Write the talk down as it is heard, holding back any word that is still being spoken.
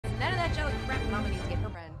Mama needs to get her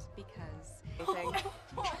rent because...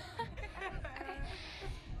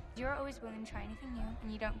 You're always willing to try anything new,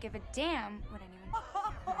 and you don't give a damn what anyone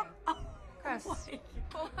thinks. Gross.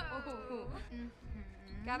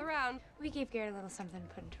 Gather around. We gave Garrett a little something to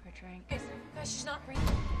put into her drink. Guys, she's not breathing.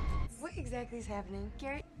 What exactly is happening?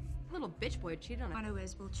 Garrett, Little bitch boy cheated on her. motto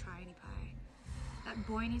is, we'll try any pie. That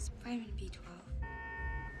boy needs vitamin B12.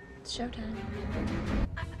 It's showtime.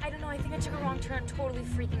 I don't know, I think I took a wrong turn, totally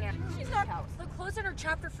freaking out. She's not out. They'll close in her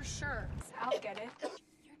chapter for sure. I'll get it.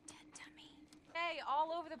 You're dead to me. Hey,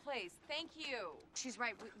 all over the place. Thank you. She's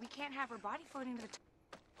right. We can't have her body floating to the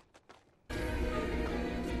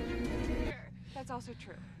That's also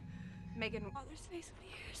true. Megan... Father's face when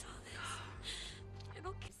he hears all this.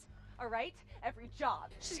 It'll kiss. All right? Every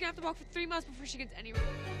job. She's gonna have to walk for 3 months before she gets any...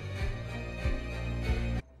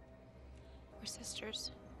 We're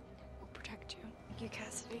sisters. We'll protect you. Thank you,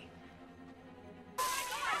 Cassidy.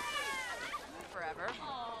 Forever.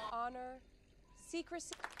 Honor.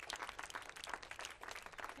 Secrecy.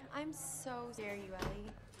 I'm so scared, you,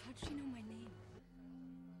 Ellie. How'd she know my name?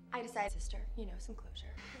 I decided, sister, you know, some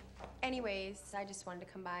closure. Anyways, I just wanted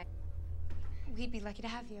to come by. We'd be lucky to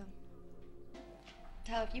have you.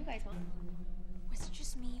 Tell if you guys want. Was it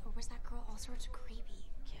just me, or was that girl all sorts of creepy?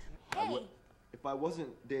 Hey! If I wasn't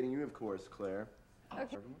dating you, of course, Claire.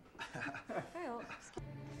 Okay. Kyle.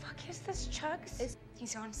 Fuck is this, Chugs?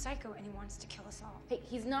 He's gone psycho and he wants to kill us all. Hey,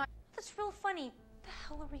 he's not. That's real funny. What the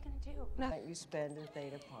hell are we gonna do? That you spend at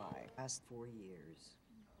Theta Pi. Past 4 years.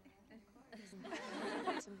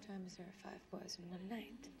 Sometimes there are 5 boys in one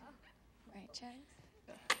night. Right, Chugs?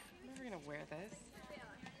 I'm never gonna wear this.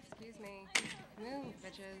 Excuse me. Move,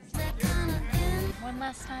 bitches. One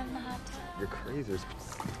last time in the hot tub. You're crazy.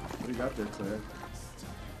 What do you got there, Claire?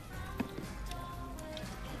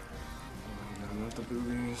 Oh, not the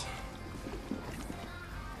boobies.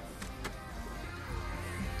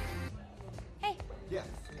 Hey, Yeah.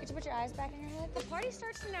 could you put your eyes back in your head? The party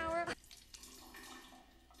starts in an hour.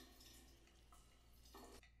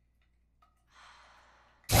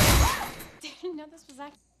 Didn't know this was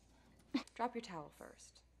like. Drop your towel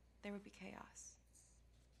first. There would be chaos.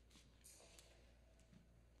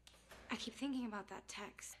 I keep thinking about that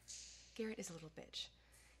text. Garrett is a little bitch.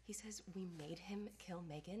 He says we made him kill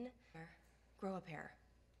Megan. Grow a pair.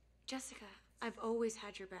 Jessica, I've always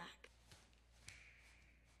had your back.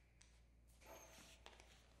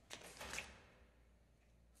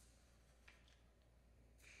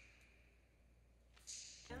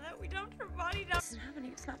 We dumped her body down. This is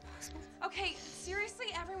happening. It's not possible. Okay, seriously,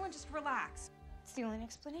 everyone just relax. It's the only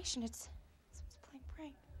explanation. It's playing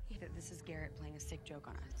prank. This is Garrett playing a sick joke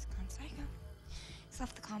on us. He's gone psycho. He's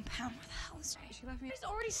left the compound. Where the hell is he? She left me. It's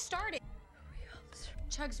already started.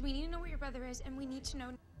 Chugs, we need to know where your brother is, and we need to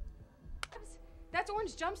know. That's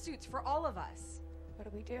orange jumpsuits for all of us. What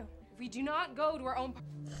do we do? We do not go to our own...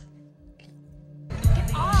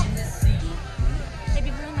 Get off! It'd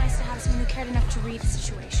be real nice to have someone who cared enough to read the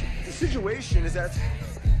situation. The situation is that...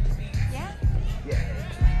 Yeah?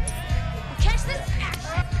 Yeah. Catch this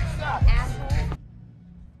asshole!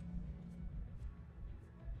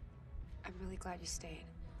 I'm really glad you stayed.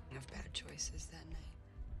 Of bad choices that night.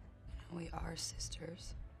 You know, we are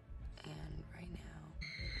sisters, and right now.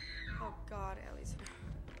 Oh, God, Ellie's...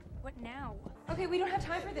 What now? Okay, we don't have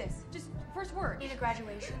time for this. Just first word. Need a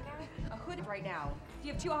graduation gown? A hood right now. Do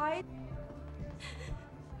you have 2 eyes?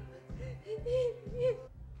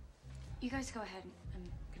 You guys go ahead.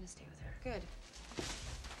 I'm gonna stay with her. Good.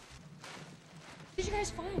 What did you guys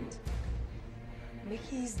find?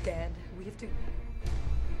 Mickey's dead. We have to.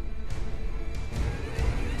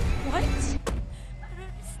 What? I don't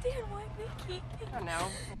understand why Mickey. I don't know.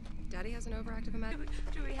 Daddy has an overactive imagination.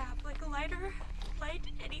 Do we have like a lighter? Light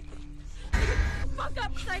anything? Fuck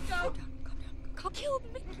up, psycho! Calm down. Killed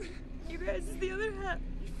Mickey. You guys is the other half.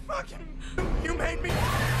 Fucking... You made me...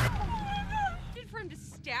 For him to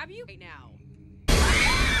stab you right now.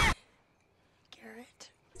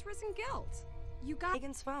 Garrett. It's risen guilt. You got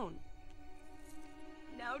Megan's phone.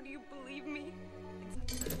 Now do you believe me?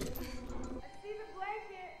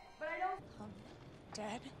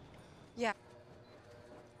 Dead? Yeah.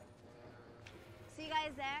 See you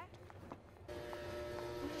guys there?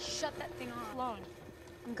 Shut that thing off. Alone.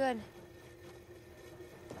 I'm good.